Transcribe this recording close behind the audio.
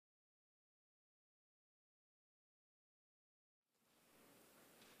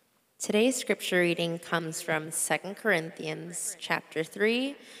Today's scripture reading comes from 2 Corinthians chapter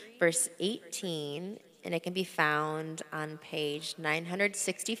 3, verse 18, and it can be found on page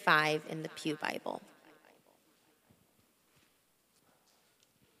 965 in the Pew Bible.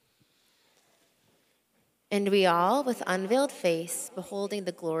 And we all, with unveiled face, beholding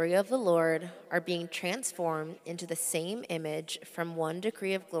the glory of the Lord, are being transformed into the same image from one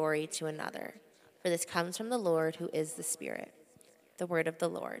degree of glory to another. For this comes from the Lord, who is the Spirit. The word of the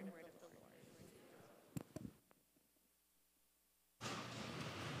Lord.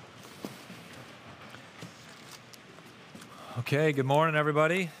 Okay, good morning,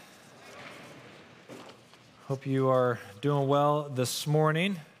 everybody. Hope you are doing well this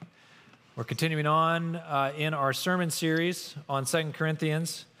morning. We're continuing on in our sermon series on 2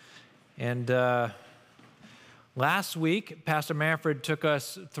 Corinthians. And last week, Pastor Manfred took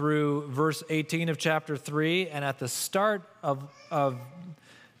us through verse 18 of chapter 3. And at the start of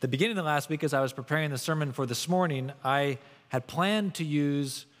the beginning of last week, as I was preparing the sermon for this morning, I had planned to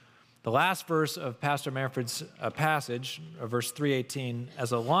use the last verse of Pastor Manfred's passage, verse 3:18,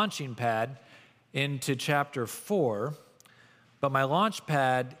 as a launching pad into chapter 4. But my launch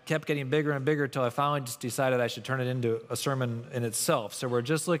pad kept getting bigger and bigger until I finally just decided I should turn it into a sermon in itself. So we're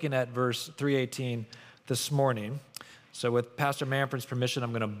just looking at verse 3:18 this morning. So with Pastor Manfred's permission, I'm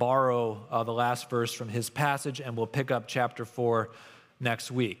going to borrow the last verse from his passage, and we'll pick up chapter 4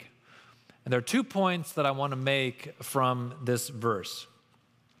 next week. And there are 2 points that I want to make from this verse.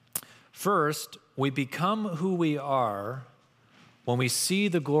 First, we become who we are when we see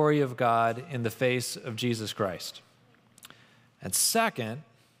the glory of God in the face of Jesus Christ. And second,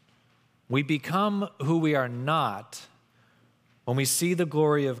 we become who we are not when we see the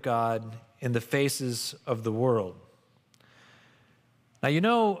glory of God in the faces of the world. Now, you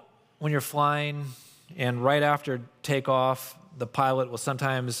know when you're flying and right after takeoff, the pilot will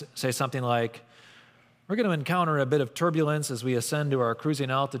sometimes say something like, "We're going to encounter a bit of turbulence as we ascend to our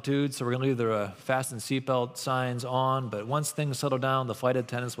cruising altitude, so we're going to leave the fasten seatbelt signs on, but once things settle down, the flight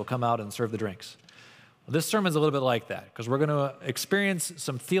attendants will come out and serve the drinks." Well, this sermon's a little bit like that, because we're going to experience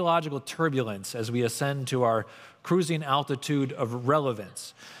some theological turbulence as we ascend to our cruising altitude of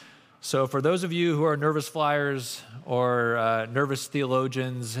relevance. So for those of you who are nervous flyers or nervous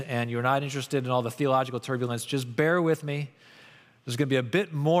theologians and you're not interested in all the theological turbulence, just bear with me. There's going to be a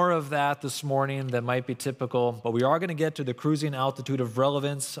bit more of that this morning than might be typical, but we are going to get to the cruising altitude of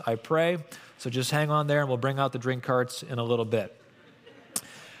relevance, I pray. So just hang on there, and we'll bring out the drink carts in a little bit.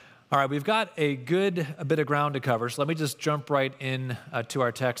 All right, we've got a bit of ground to cover, so let me just jump right in to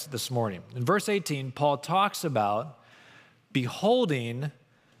our text this morning. In verse 18, Paul talks about beholding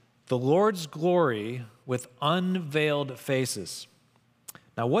the Lord's glory with unveiled faces.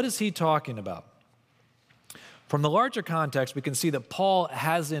 Now, what is he talking about? From the larger context, we can see that Paul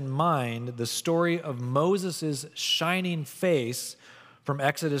has in mind the story of Moses' shining face from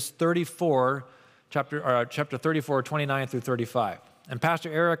Exodus 34, chapter 34, 29 through 35. And Pastor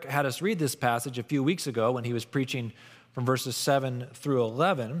Eric had us read this passage a few weeks ago when he was preaching from verses 7 through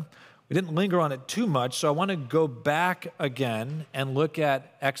 11. We didn't linger on it too much, so I want to go back again and look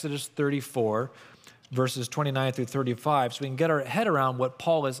at Exodus 34, verses 29 through 35, so we can get our head around what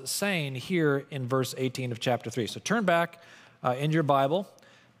Paul is saying here in verse 18 of chapter 3. So turn back in your Bible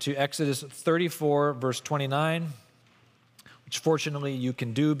to Exodus 34, verse 29, which fortunately you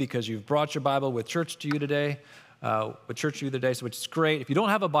can do because you've brought your Bible with church to you today, so which is great. If you don't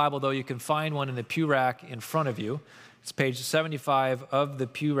have a Bible, though, you can find one in the pew rack in front of you. It's page 75 of the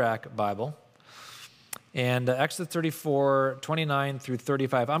pew rack Bible. And Exodus 34, 29 through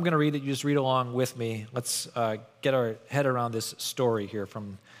 35. I'm going to read it. You just read along with me. Let's get our head around this story here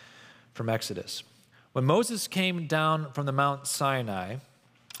from Exodus. When Moses came down from the Mount Sinai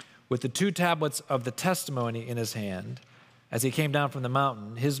with the 2 tablets of the testimony in his hand, as he came down from the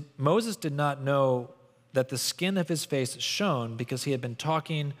mountain, Moses did not know that the skin of his face shone because he had been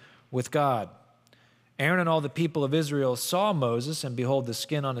talking with God. Aaron and all the people of Israel saw Moses, and behold, the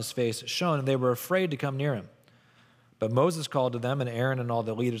skin on his face shone, and they were afraid to come near him. But Moses called to them, and Aaron and all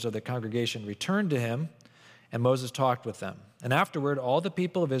the leaders of the congregation returned to him, and Moses talked with them. And afterward, all the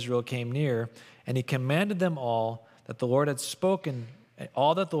people of Israel came near, and he commanded them all that the Lord had spoken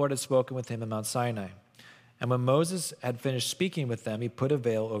with him in Mount Sinai. And when Moses had finished speaking with them, he put a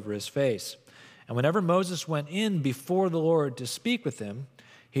veil over his face. And whenever Moses went in before the Lord to speak with him,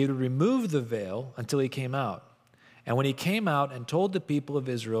 he would remove the veil until he came out. And when he came out and told the people of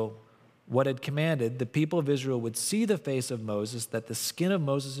Israel what had commanded, the people of Israel would see the face of Moses, that the skin of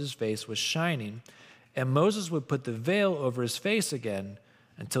Moses' face was shining, and Moses would put the veil over his face again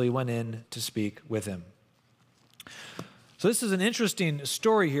until he went in to speak with him. So this is an interesting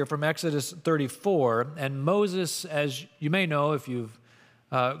story here from Exodus 34. And Moses, as you may know, if you've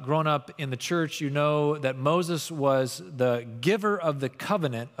grown up in the church, you know that Moses was the giver of the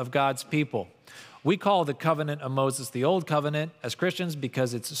covenant of God's people. We call the covenant of Moses the Old Covenant as Christians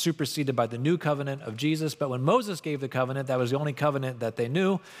because it's superseded by the New Covenant of Jesus. But when Moses gave the covenant, that was the only covenant that they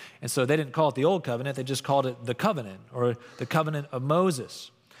knew. And so they didn't call it the Old Covenant, they just called it the covenant or the covenant of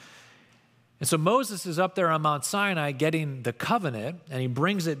Moses. And so Moses is up there on Mount Sinai getting the covenant, and he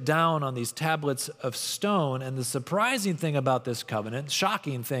brings it down on these tablets of stone. And the surprising thing about this covenant,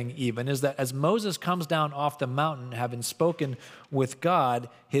 shocking thing even, is that as Moses comes down off the mountain, having spoken with God,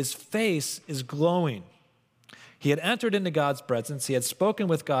 his face is glowing. He had entered into God's presence. He had spoken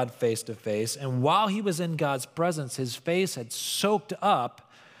with God face to face. And while he was in God's presence, his face had soaked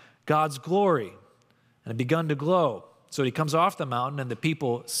up God's glory and had begun to glow. So he comes off the mountain, and the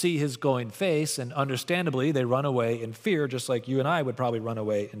people see his glowing face, and understandably, they run away in fear, just like you and I would probably run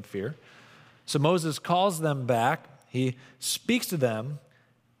away in fear. So Moses calls them back, he speaks to them,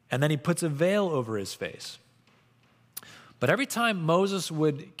 and then he puts a veil over his face. But every time Moses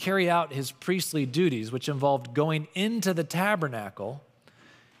would carry out his priestly duties, which involved going into the tabernacle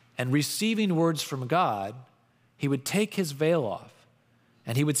and receiving words from God, he would take his veil off.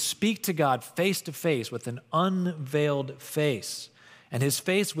 And he would speak to God face to face with an unveiled face. And his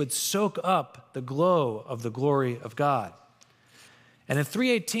face would soak up the glow of the glory of God. And in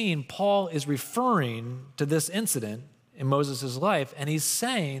 3:18, Paul is referring to this incident in Moses' life, and he's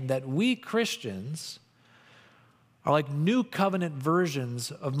saying that we Christians are like new covenant versions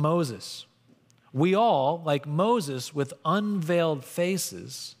of Moses. We all, like Moses with unveiled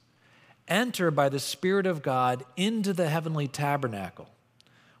faces, enter by the Spirit of God into the heavenly tabernacle,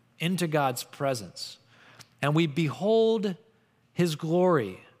 into God's presence. And we behold his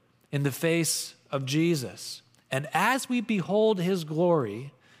glory in the face of Jesus. And as we behold his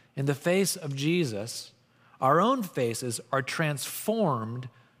glory in the face of Jesus, our own faces are transformed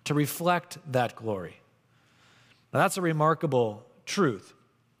to reflect that glory. Now that's a remarkable truth.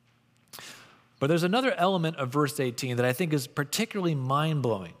 But there's another element of verse 18 that I think is particularly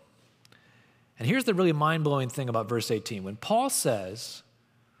mind-blowing. And here's the really mind-blowing thing about verse 18. When Paul says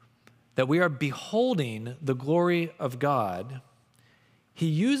that we are beholding the glory of God, he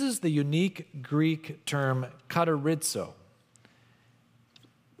uses the unique Greek term katarizo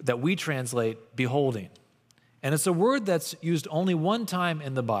that we translate beholding. And it's a word that's used only one time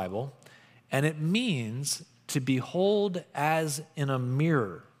in the Bible, and it means to behold as in a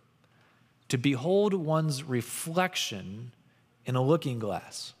mirror, to behold one's reflection in a looking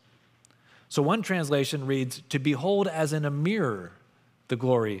glass. So one translation reads, to behold as in a mirror the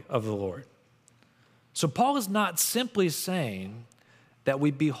glory of the Lord. So Paul is not simply saying that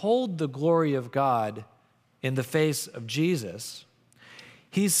we behold the glory of God in the face of Jesus.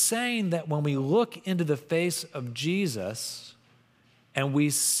 He's saying that when we look into the face of Jesus and we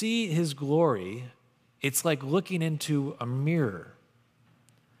see his glory, it's like looking into a mirror.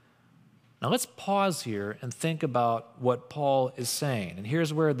 Now let's pause here and think about what Paul is saying. And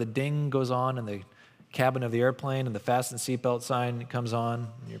here's where the ding goes on in the cabin of the airplane and the fasten seatbelt sign comes on.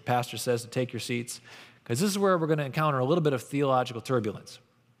 And your pastor says to take your seats, because this is where we're going to encounter a little bit of theological turbulence.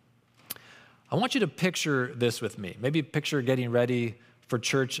 I want you to picture this with me. Maybe picture getting ready for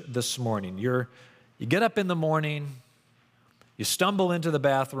church this morning. You get up in the morning, you stumble into the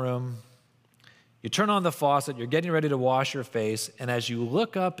bathroom, you turn on the faucet, you're getting ready to wash your face, and as you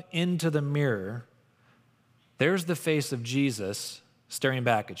look up into the mirror, there's the face of Jesus staring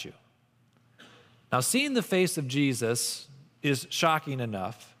back at you. Now, seeing the face of Jesus is shocking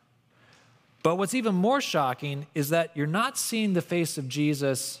enough, but what's even more shocking is that you're not seeing the face of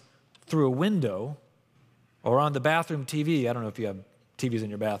Jesus through a window or on the bathroom TV. I don't know if you have TVs in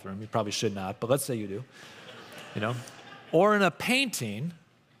your bathroom. You probably should not, but let's say you do. Or in a painting.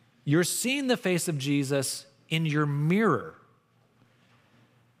 You're seeing the face of Jesus in your mirror,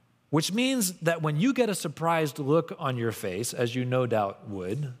 which means that when you get a surprised look on your face, as you no doubt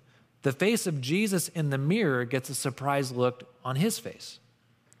would, the face of Jesus in the mirror gets a surprised look on his face.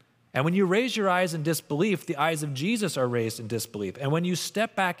 And when you raise your eyes in disbelief, the eyes of Jesus are raised in disbelief. And when you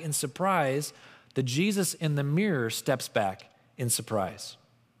step back in surprise, the Jesus in the mirror steps back in surprise.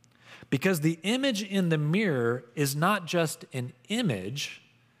 Because the image in the mirror is not just an image,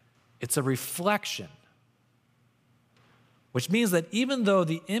 it's a reflection. Which means that even though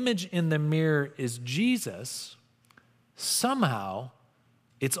the image in the mirror is Jesus, somehow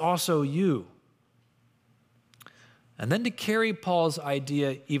it's also you. And then to carry Paul's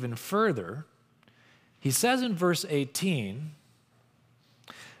idea even further, he says in verse 18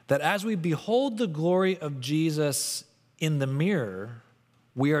 that as we behold the glory of Jesus in the mirror,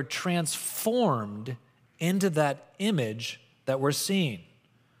 we are transformed into that image that we're seeing.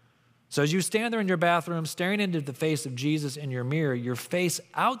 So as you stand there in your bathroom, staring into the face of Jesus in your mirror, your face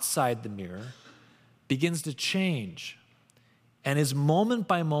outside the mirror begins to change and is moment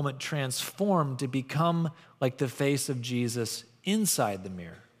by moment transformed to become like the face of Jesus inside the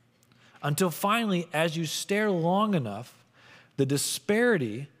mirror. Until finally, as you stare long enough, the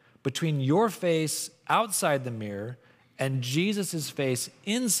disparity between your face outside the mirror and Jesus' face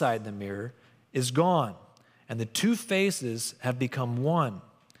inside the mirror is gone. And the two faces have become one.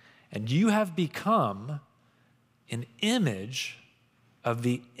 And you have become an image of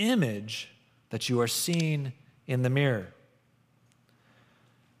the image that you are seeing in the mirror.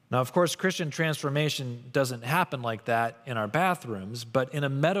 Now, of course, Christian transformation doesn't happen like that in our bathrooms, but in a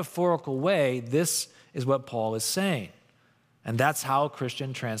metaphorical way, this is what Paul is saying. And that's how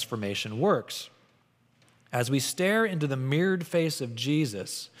Christian transformation works. As we stare into the mirrored face of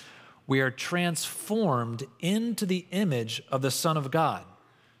Jesus, we are transformed into the image of the Son of God,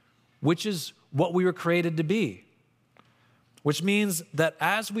 which is what we were created to be. Which means that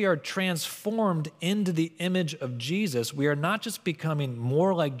as we are transformed into the image of Jesus, we are not just becoming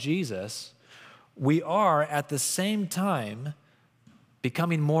more like Jesus, we are at the same time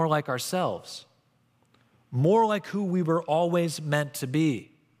becoming more like ourselves, more like who we were always meant to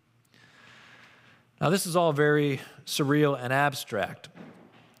be. Now, this is all very surreal and abstract.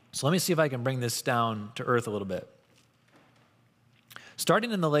 So let me see if I can bring this down to earth a little bit.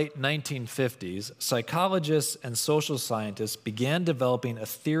 Starting in the late 1950s, psychologists and social scientists began developing a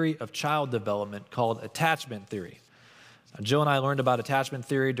theory of child development called attachment theory. Now, Jill and I learned about attachment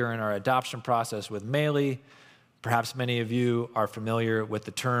theory during our adoption process with Maylee. Perhaps many of you are familiar with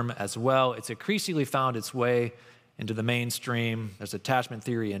the term as well. It's increasingly found its way into the mainstream. There's attachment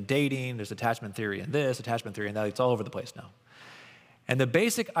theory in dating, there's attachment theory in this, attachment theory in that. It's all over the place now. And the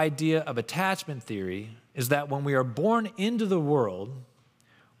basic idea of attachment theory is that when we are born into the world,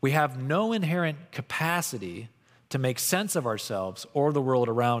 we have no inherent capacity to make sense of ourselves or the world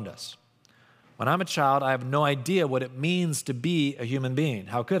around us. When I'm a child, I have no idea what it means to be a human being.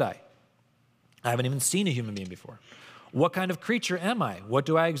 How could I? I haven't even seen a human being before. What kind of creature am I? What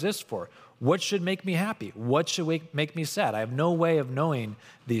do I exist for? What should make me happy? What should make me sad? I have no way of knowing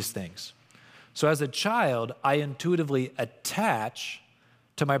these things. So as a child, I intuitively attach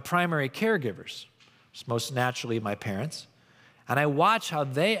to my primary caregivers, most naturally my parents, and I watch how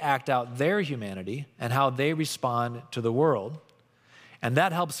they act out their humanity and how they respond to the world. And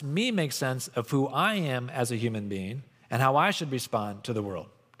that helps me make sense of who I am as a human being and how I should respond to the world.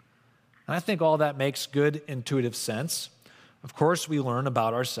 And I think all that makes good intuitive sense. Of course, we learn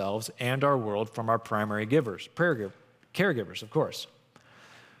about ourselves and our world from our primary caregivers, of course.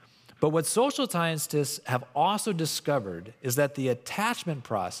 But what social scientists have also discovered is that the attachment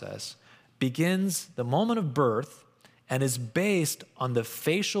process begins the moment of birth and is based on the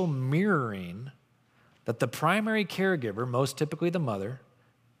facial mirroring that the primary caregiver, most typically the mother,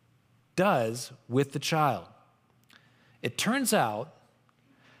 does with the child. It turns out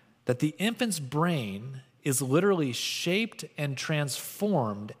that the infant's brain is literally shaped and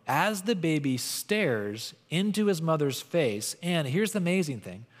transformed as the baby stares into his mother's face, and here's the amazing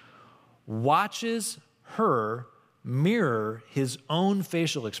thing, watches her mirror his own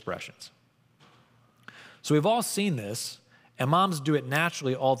facial expressions. So we've all seen this, and moms do it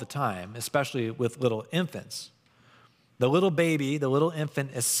naturally all the time, especially with little infants. The little baby, the little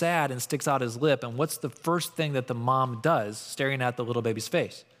infant is sad and sticks out his lip, and what's the first thing that the mom does staring at the little baby's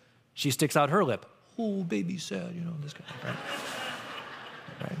face? She sticks out her lip. Oh, baby's sad, this kind of thing,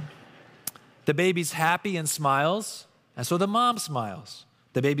 right? The baby's happy and smiles, and so the mom smiles.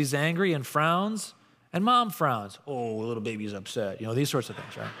 The baby's angry and frowns, and mom frowns. Oh, little baby's upset. These sorts of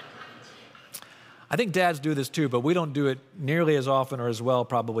things, right? I think dads do this too, but we don't do it nearly as often or as well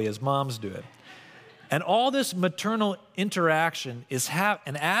probably as moms do it. And all this maternal interaction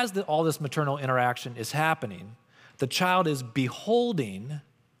all this maternal interaction is happening, the child is beholding,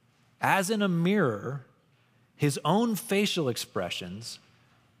 as in a mirror, his own facial expressions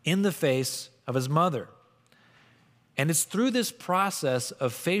in the face of his mother. And it's through this process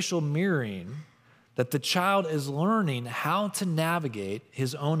of facial mirroring that the child is learning how to navigate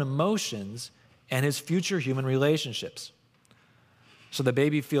his own emotions and his future human relationships. So the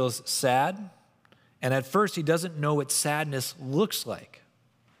baby feels sad, and at first he doesn't know what sadness looks like.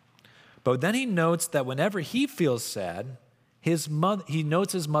 But then he notes that whenever he feels sad, he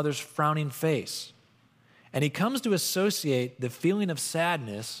notes his mother's frowning face. And he comes to associate the feeling of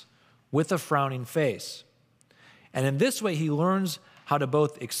sadness with a frowning face. And in this way, he learns how to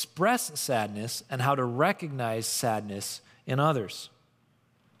both express sadness and how to recognize sadness in others.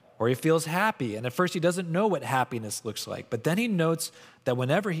 Or he feels happy, and at first he doesn't know what happiness looks like, but then he notes that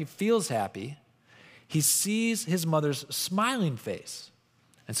whenever he feels happy, he sees his mother's smiling face.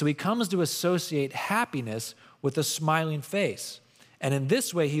 And so he comes to associate happiness with a smiling face. And in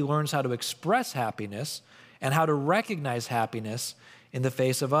this way, he learns how to express happiness and how to recognize happiness in the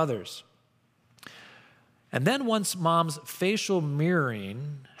face of others. And then once mom's facial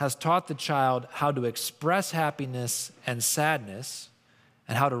mirroring has taught the child how to express happiness and sadness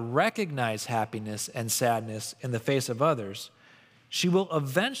and how to recognize happiness and sadness in the face of others, she will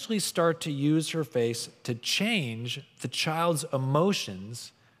eventually start to use her face to change the child's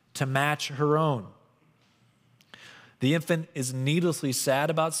emotions to match her own. The infant is needlessly sad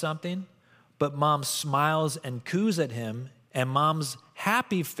about something, but mom smiles and coos at him, and mom's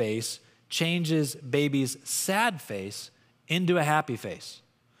happy face changes baby's sad face into a happy face.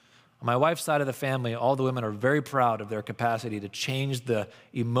 On my wife's side of the family, all the women are very proud of their capacity to change the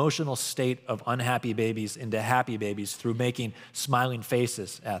emotional state of unhappy babies into happy babies through making smiling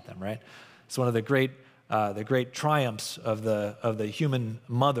faces at them, right? It's one of the great triumphs of the human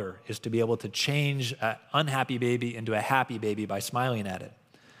mother is to be able to change an unhappy baby into a happy baby by smiling at it.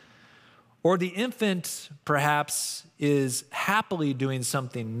 Or the infant perhaps is happily doing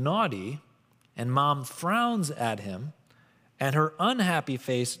something naughty, and mom frowns at him, and her unhappy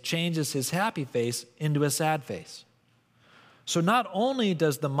face changes his happy face into a sad face. So not only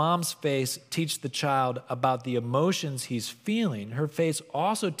does the mom's face teach the child about the emotions he's feeling, her face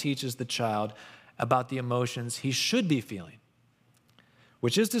also teaches the child about the emotions he should be feeling.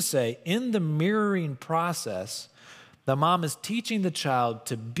 Which is to say, in the mirroring process, the mom is teaching the child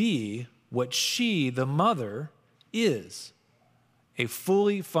to be what she, the mother, is: a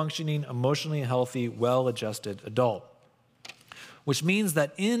fully functioning, emotionally healthy, well-adjusted adult. Which means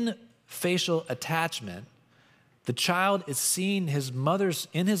that in facial attachment, the child is seeing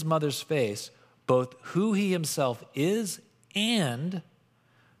in his mother's face both who he himself is and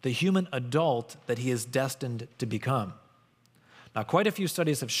the human adult that he is destined to become. Now, quite a few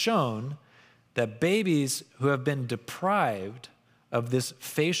studies have shown that babies who have been deprived of this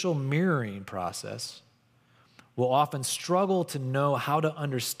facial mirroring process will often struggle to know how to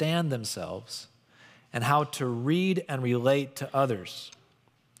understand themselves and how to read and relate to others.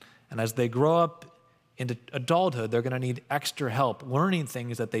 And as they grow up into adulthood, they're going to need extra help learning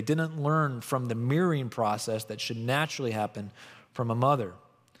things that they didn't learn from the mirroring process that should naturally happen from a mother.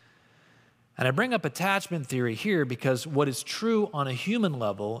 And I bring up attachment theory here because what is true on a human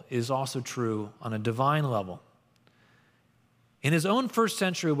level is also true on a divine level. In his own first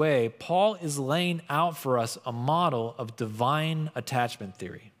century way, Paul is laying out for us a model of divine attachment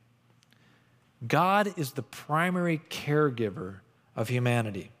theory. God is the primary caregiver of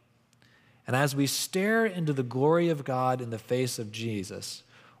humanity. And as we stare into the glory of God in the face of Jesus,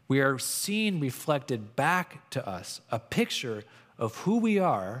 we are seeing reflected back to us a picture of who we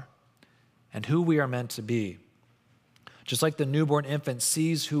are and who we are meant to be. Just like the newborn infant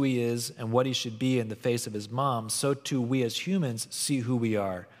sees who he is and what he should be in the face of his mom, so too we as humans see who we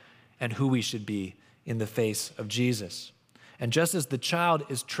are and who we should be in the face of Jesus. And just as the child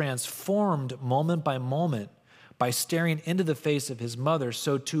is transformed moment by moment by staring into the face of his mother,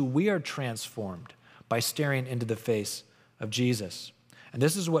 so too we are transformed by staring into the face of Jesus. And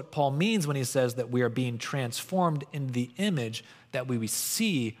this is what Paul means when he says that we are being transformed into the image that we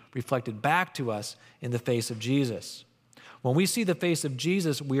see reflected back to us in the face of Jesus. When we see the face of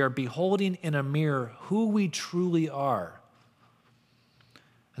Jesus, we are beholding in a mirror who we truly are.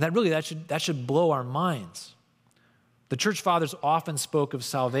 And that should blow our minds. The church fathers often spoke of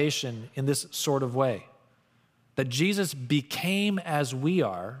salvation in this sort of way, that Jesus became as we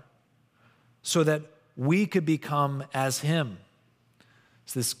are so that we could become as him.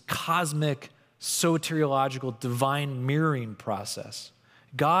 It's this cosmic, soteriological, divine mirroring process.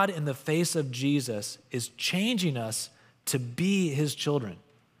 God, in the face of Jesus, is changing us to be his children,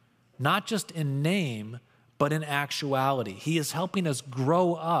 not just in name, but in actuality. He is helping us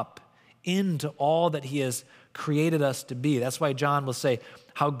grow up into all that he has created us to be. That's why John will say,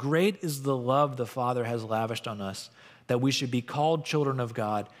 how great is the love the Father has lavished on us, that we should be called children of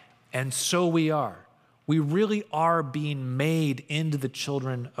God, and so we are. We really are being made into the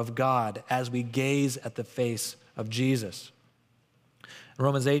children of God as we gaze at the face of Jesus. In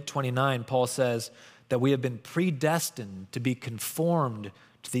Romans 8:29, Paul says that we have been predestined to be conformed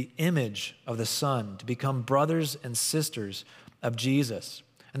to the image of the Son, to become brothers and sisters of Jesus.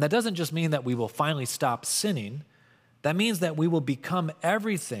 And that doesn't just mean that we will finally stop sinning. That means that we will become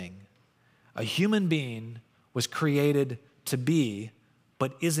everything a human being was created to be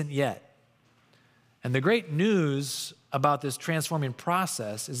but isn't yet. And the great news about this transforming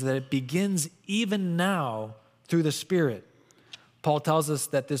process is that it begins even now through the Spirit. Paul tells us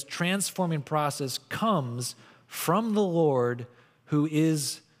that this transforming process comes from the Lord, who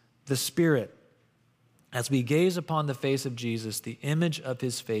is the Spirit. As we gaze upon the face of Jesus, the image of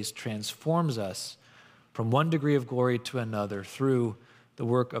his face transforms us from one degree of glory to another through the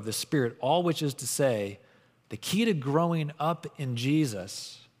work of the Spirit, all which is to say, the key to growing up in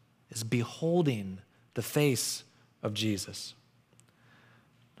Jesus is beholding the face of Jesus.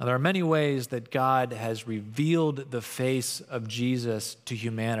 Now, there are many ways that God has revealed the face of Jesus to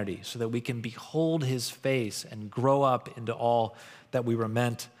humanity so that we can behold his face and grow up into all that we were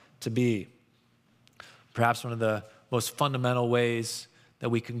meant to be. Perhaps one of the most fundamental ways that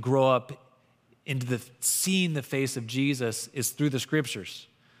we can grow up into seeing the face of Jesus is through the Scriptures.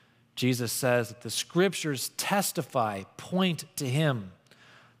 Jesus says that the Scriptures testify, point to him,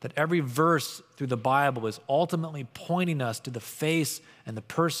 that every verse through the Bible is ultimately pointing us to the face and the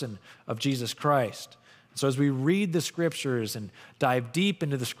person of Jesus Christ. So as we read the Scriptures and dive deep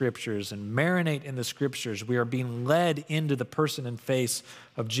into the Scriptures and marinate in the Scriptures, we are being led into the person and face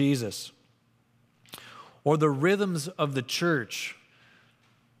of Jesus. Or the rhythms of the church.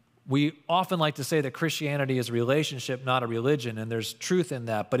 We often like to say that Christianity is a relationship, not a religion, and there's truth in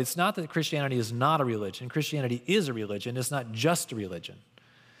that. But it's not that Christianity is not a religion. Christianity is a religion. It's not just a religion.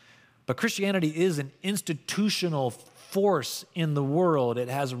 But Christianity is an institutional force in the world. It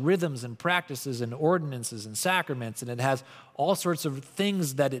has rhythms and practices and ordinances and sacraments, and it has all sorts of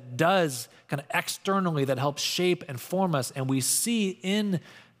things that it does kind of externally that help shape and form us. And we see in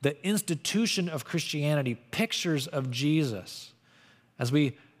the institution of Christianity pictures of Jesus. As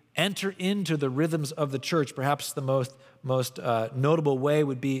we enter into the rhythms of the church, perhaps the most notable way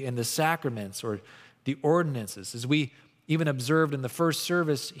would be in the sacraments or the ordinances. As we even observed in the first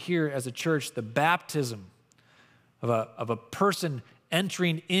service here as a church, the baptism of a person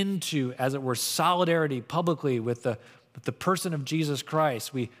entering into, as it were, solidarity publicly with the person of Jesus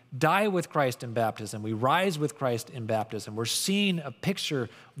Christ. We die with Christ in baptism. We rise with Christ in baptism. We're seeing a picture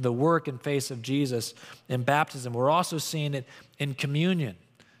of the work and face of Jesus in baptism. We're also seeing it in communion.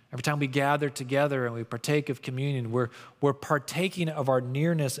 Every time we gather together and we partake of communion, we're partaking of our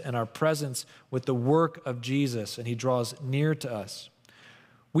nearness and our presence with the work of Jesus, and he draws near to us.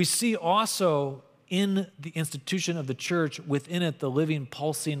 We see also in the institution of the church, within it, the living,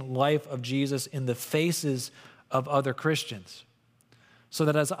 pulsing life of Jesus in the faces of other Christians. So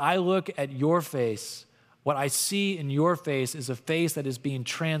that as I look at your face, what I see in your face is a face that is being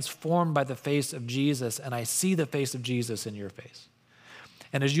transformed by the face of Jesus, and I see the face of Jesus in your face.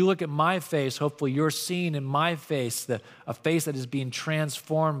 And as you look at my face, hopefully you're seeing in my face a face that is being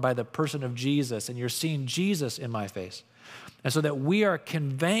transformed by the person of Jesus, and you're seeing Jesus in my face. And so that we are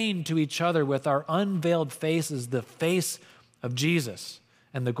conveying to each other with our unveiled faces the face of Jesus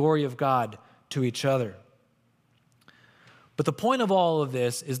and the glory of God to each other. But the point of all of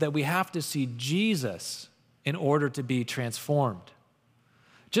this is that we have to see Jesus in order to be transformed.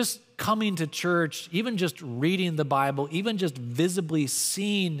 Just coming to church, even just reading the Bible, even just visibly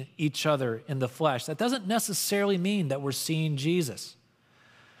seeing each other in the flesh, that doesn't necessarily mean that we're seeing Jesus.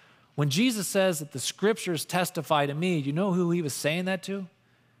 When Jesus says that the Scriptures testify to me, you know who he was saying that to?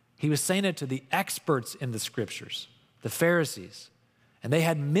 He was saying it to the experts in the Scriptures, the Pharisees. And they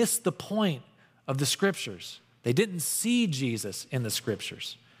had missed the point of the Scriptures. They didn't see Jesus in the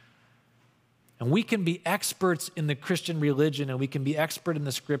Scriptures. And we can be experts in the Christian religion, and we can be expert in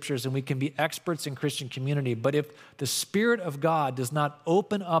the Scriptures, and we can be experts in Christian community. But if the Spirit of God does not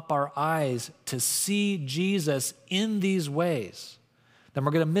open up our eyes to see Jesus in these ways, then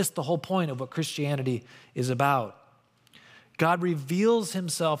we're going to miss the whole point of what Christianity is about. God reveals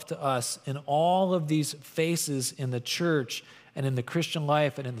himself to us in all of these faces in the church and in the Christian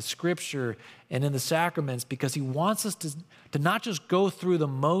life and in the Scripture and in the sacraments, because he wants us to not just go through the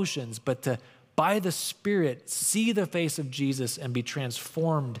motions, but to, by the Spirit, see the face of Jesus and be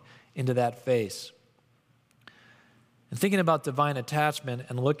transformed into that face. And thinking about divine attachment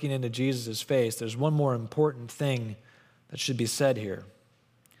and looking into Jesus' face, there's one more important thing that should be said here.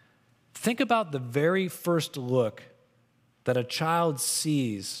 Think about the very first look that a child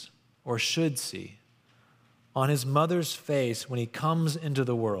sees or should see on his mother's face when he comes into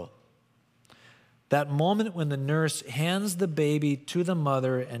the world. That moment when the nurse hands the baby to the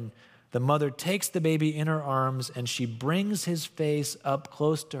mother, and the mother takes the baby in her arms and she brings his face up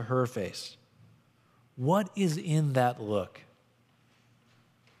close to her face. What is in that look?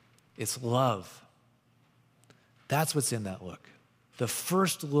 It's love. That's what's in that look. The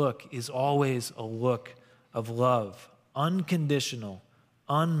first look is always a look of love, unconditional,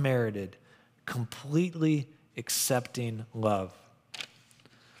 unmerited, completely accepting love.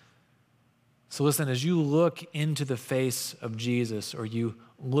 So listen, as you look into the face of Jesus, or you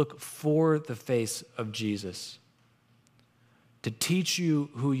look for the face of Jesus to teach you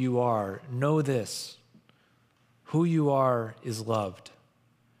who you are, know this: who you are is loved.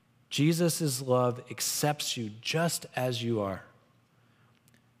 Jesus' love accepts you just as you are.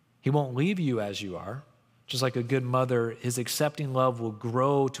 He won't leave you as you are. Just like a good mother, his accepting love will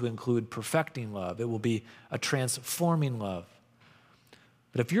grow to include perfecting love. It will be a transforming love.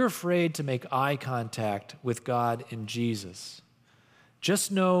 But if you're afraid to make eye contact with God in Jesus, just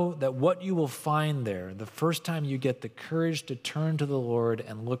know that what you will find there, the first time you get the courage to turn to the Lord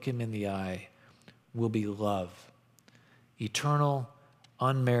and look him in the eye, will be love. Eternal,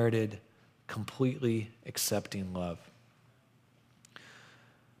 unmerited, completely accepting love.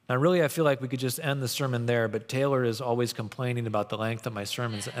 Now, really, I feel like we could just end the sermon there, but Taylor is always complaining about the length of my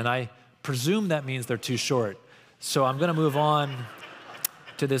sermons, and I presume that means they're too short. So I'm going to move on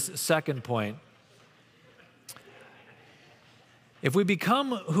to this second point. If we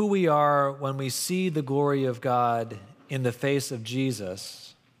become who we are when we see the glory of God in the face of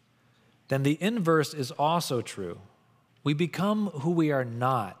Jesus, then the inverse is also true. We become who we are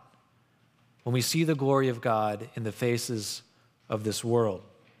not when we see the glory of God in the faces of this world.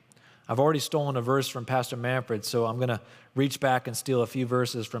 I've already stolen a verse from Pastor Manfred, so I'm going to reach back and steal a few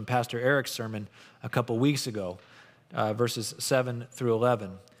verses from Pastor Eric's sermon a couple weeks ago, verses 7 through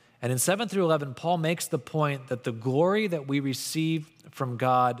 11. And in 7 through 11, Paul makes the point that the glory that we receive from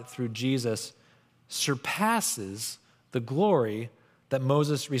God through Jesus surpasses the glory that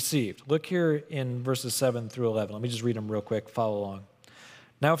Moses received. Look here in verses 7 through 11. Let me just read them real quick. Follow along.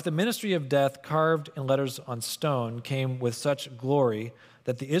 Now, if the ministry of death carved in letters on stone came with such glory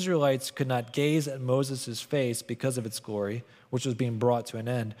that the Israelites could not gaze at Moses' face because of its glory, which was being brought to an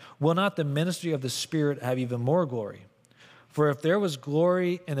end, will not the ministry of the Spirit have even more glory? For if there was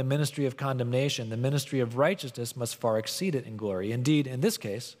glory in the ministry of condemnation, the ministry of righteousness must far exceed it in glory. Indeed, in this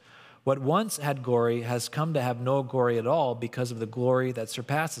case, what once had glory has come to have no glory at all because of the glory that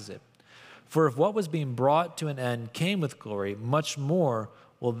surpasses it. For if what was being brought to an end came with glory, much more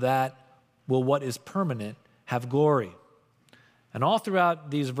will what is permanent have glory. And all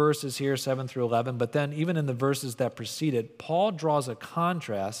throughout these verses here, 7 through 11, but then even in the verses that precede it, Paul draws a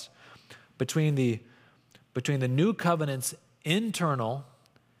contrast between the new covenant's internal,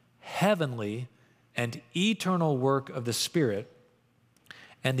 heavenly, and eternal work of the Spirit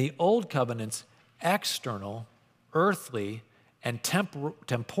and the old covenant's external, earthly, and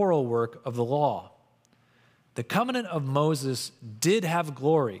temporal work of the law. The covenant of Moses did have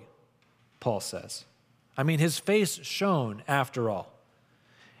glory, Paul says. I mean, his face shone after all.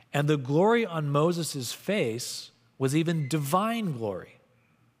 And the glory on Moses' face was even divine glory.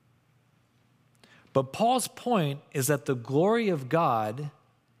 But Paul's point is that the glory of God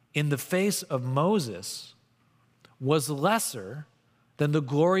in the face of Moses was lesser than the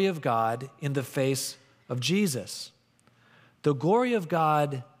glory of God in the face of Jesus. The glory of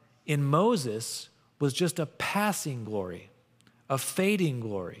God in Moses was just a passing glory, a fading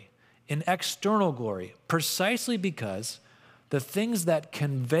glory, an external glory, precisely because the things that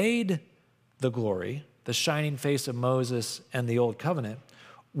conveyed the glory, the shining face of Moses and the Old Covenant,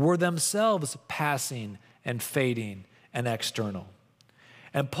 were themselves passing and fading and external.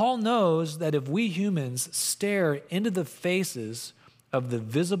 And Paul knows that if we humans stare into the faces of the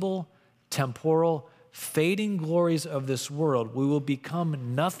visible, temporal, fading glories of this world, we will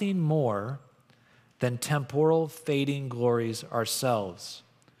become nothing more than temporal, fading glories ourselves.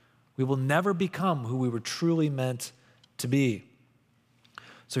 We will never become who we were truly meant to be.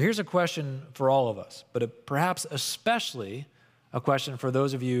 So here's a question for all of us, but perhaps especially a question for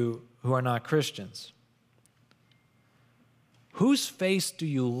those of you who are not Christians. Whose face do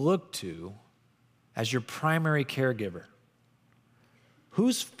you look to as your primary caregiver?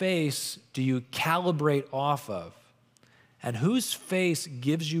 Whose face do you calibrate off of? And whose face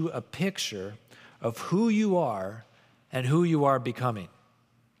gives you a picture of who you are and who you are becoming?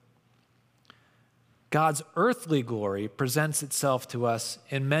 God's earthly glory presents itself to us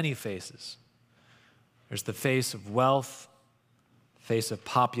in many faces. There's the face of wealth, face of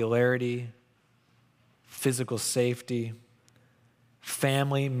popularity, physical safety,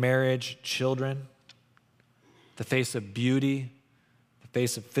 family, marriage, children, the face of beauty, the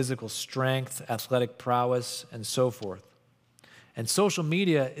face of physical strength, athletic prowess, and so forth. And social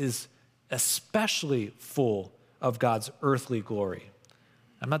media is especially full of God's earthly glory.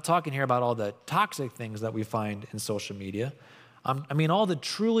 I'm not talking here about all the toxic things that we find in social media. I mean all the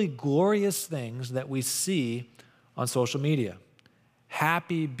truly glorious things that we see on social media.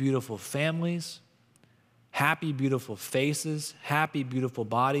 happy, beautiful families, happy, beautiful faces, happy, beautiful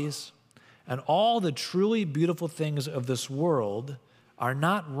bodies, and all the truly beautiful things of this world are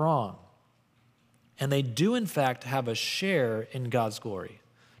not wrong. And they do, in fact, have a share in God's glory.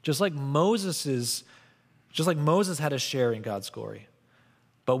 Just like Moses had a share in God's glory.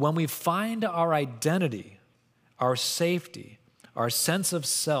 But when we find our identity, our safety, our sense of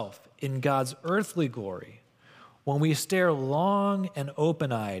self in God's earthly glory, when we stare long and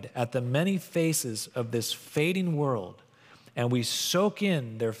open-eyed at the many faces of this fading world, and we soak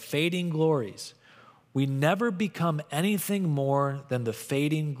in their fading glories, we never become anything more than the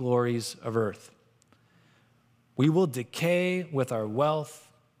fading glories of earth. We will decay with our wealth.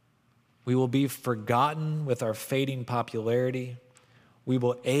 We will be forgotten with our fading popularity. We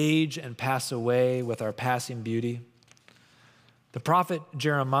will age and pass away with our passing beauty. The prophet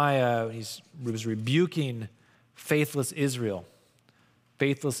Jeremiah, he was rebuking faithless Israel.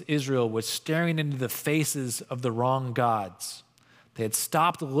 Faithless Israel was staring into the faces of the wrong gods. They had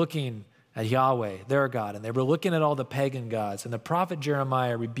stopped looking at Yahweh, their God, and they were looking at all the pagan gods. And the prophet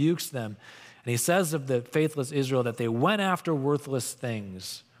Jeremiah rebukes them, and he says of the faithless Israel that they went after worthless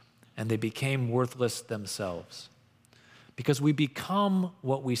things, and they became worthless themselves. Because we become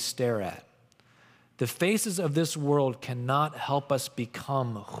what we stare at. The faces of this world cannot help us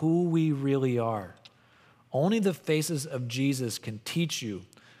become who we really are. Only the faces of Jesus can teach you.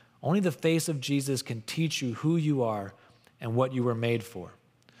 Only the face of Jesus can teach you who you are and what you were made for.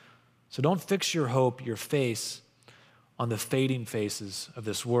 So don't fix your hope, your face, on the fading faces of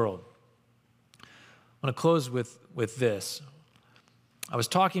this world. I want to close with this. I was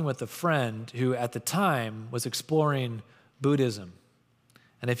talking with a friend who at the time was exploring Buddhism.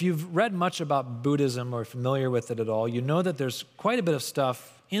 And if you've read much about Buddhism or familiar with it at all, you know that there's quite a bit of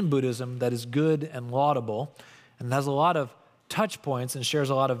stuff in Buddhism that is good and laudable and has a lot of touch points and shares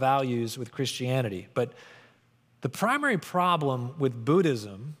a lot of values with Christianity. But the primary problem with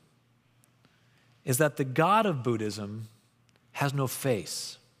Buddhism is that the God of Buddhism has no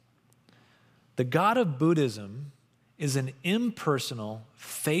face. The God of Buddhism is an impersonal,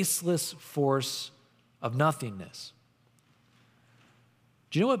 faceless force of nothingness.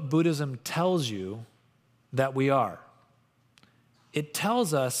 Do you know what Buddhism tells you that we are? It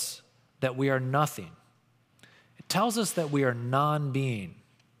tells us that we are nothing. It tells us that we are non-being.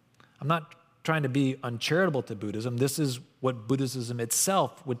 I'm not trying to be uncharitable to Buddhism. This is what Buddhism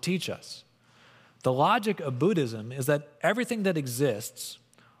itself would teach us. The logic of Buddhism is that everything that exists,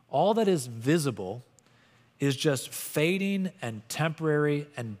 all that is visible, is just fading and temporary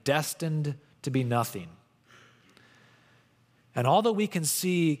and destined to be nothing. And all that we can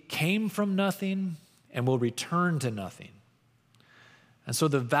see came from nothing and will return to nothing. And so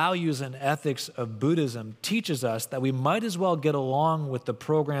the values and ethics of Buddhism teaches us that we might as well get along with the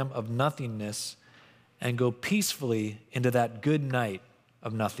program of nothingness and go peacefully into that good night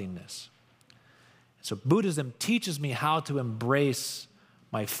of nothingness. So Buddhism teaches me how to embrace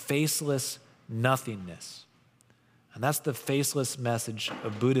my faceless nothingness. And that's the faceless message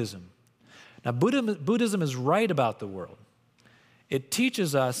of Buddhism. Now, Buddhism is right about the world. It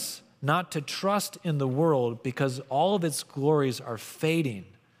teaches us not to trust in the world because all of its glories are fading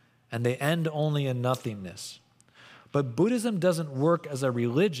and they end only in nothingness. But Buddhism doesn't work as a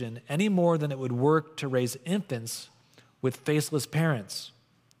religion any more than it would work to raise infants with faceless parents.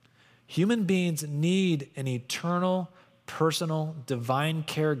 Human beings need an eternal, personal, divine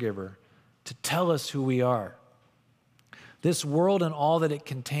caregiver to tell us who we are. This world and all that it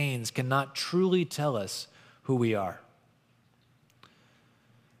contains cannot truly tell us who we are.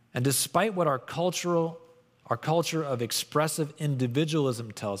 And despite what our culture of expressive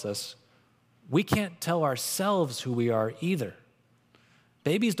individualism tells us, we can't tell ourselves who we are either.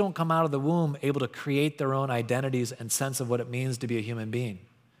 Babies don't come out of the womb able to create their own identities and sense of what it means to be a human being.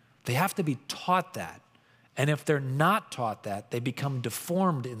 They have to be taught that. And if they're not taught that, they become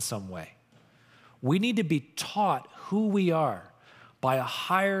deformed in some way. We need to be taught who we are by a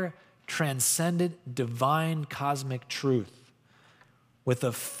higher, transcendent, divine, cosmic truth with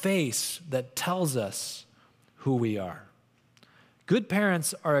a face that tells us who we are. Good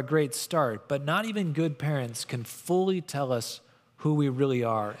parents are a great start, but not even good parents can fully tell us who we really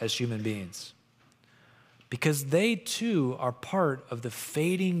are as human beings, because they too are part of the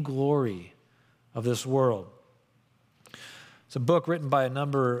fading glory of this world. It's a book written by a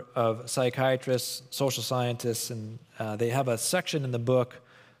number of psychiatrists, social scientists, and they have a section in the book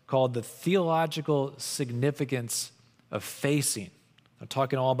called The Theological Significance of Facing. I'm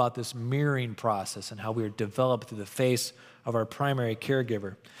talking all about this mirroring process and how we are developed through the face of our primary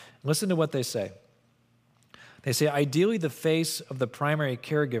caregiver. Listen to what they say. They say, ideally, the face of the primary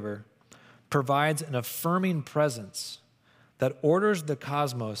caregiver provides an affirming presence that orders the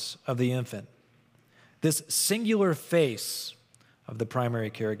cosmos of the infant. This singular face of the primary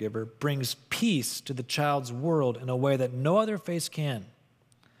caregiver brings peace to the child's world in a way that no other face can.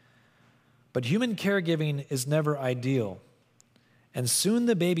 But human caregiving is never ideal, and soon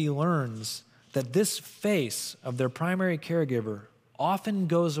the baby learns that this face of their primary caregiver often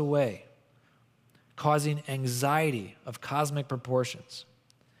goes away, causing anxiety of cosmic proportions.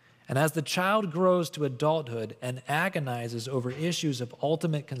 And as the child grows to adulthood and agonizes over issues of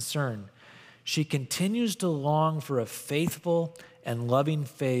ultimate concern, she continues to long for a faithful and loving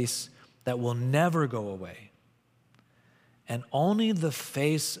face that will never go away. And only the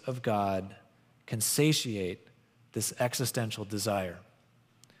face of God can satiate this existential desire.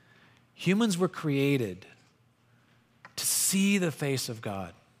 Humans were created to see the face of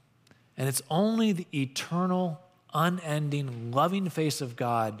God. And it's only the eternal, unending, loving face of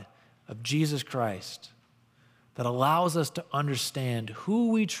God, of Jesus Christ, that allows us to understand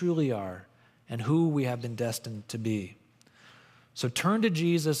who we truly are and who we have been destined to be. So turn to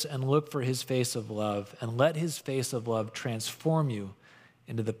Jesus and look for his face of love, and let his face of love transform you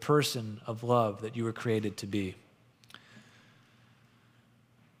into the person of love that you were created to be.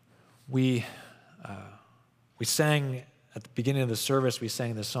 We sang at the beginning of the service, we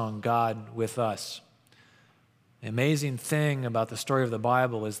sang the song, God with Us. The amazing thing about the story of the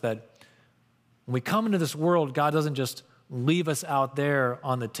Bible is that when we come into this world, God doesn't just leave us out there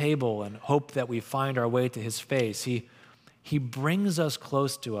on the table and hope that we find our way to his face. He brings us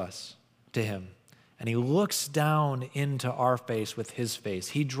close to him, and he looks down into our face with his face.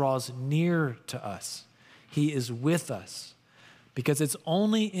 He draws near to us. He is with us, because it's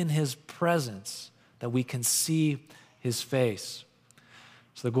only in his presence that we can see his face.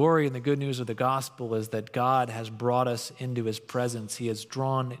 So the glory and the good news of the gospel is that God has brought us into his presence. He has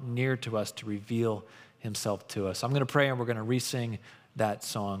drawn near to us to reveal himself to us. I'm going to pray, and we're going to re-sing that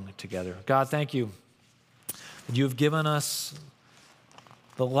song together. God, thank you that you have given us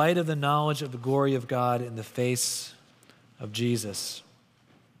the light of the knowledge of the glory of God in the face of Jesus.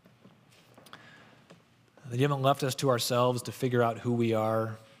 That you haven't left us to ourselves to figure out who we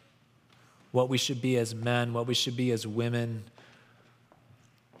are, what we should be as men, what we should be as women,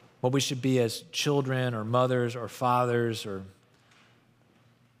 what we should be as children or mothers or fathers, or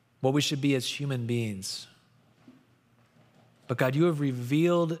what we should be as human beings. But God, you have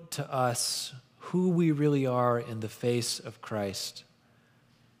revealed to us who we really are in the face of Christ.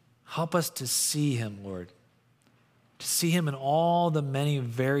 Help us to see him, Lord, to see him in all the many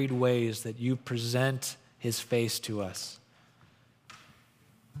varied ways that you present his face to us.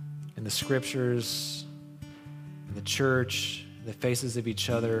 In the scriptures, in the church, in the faces of each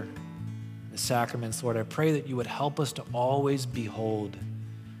other, the sacraments, Lord, I pray that you would help us to always behold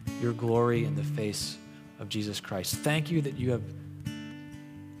your glory in the face of Jesus Christ. Thank you that you've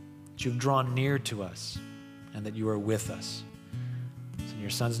drawn near to us and that you are with us. It's in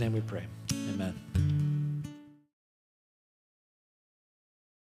your Son's name we pray. Amen.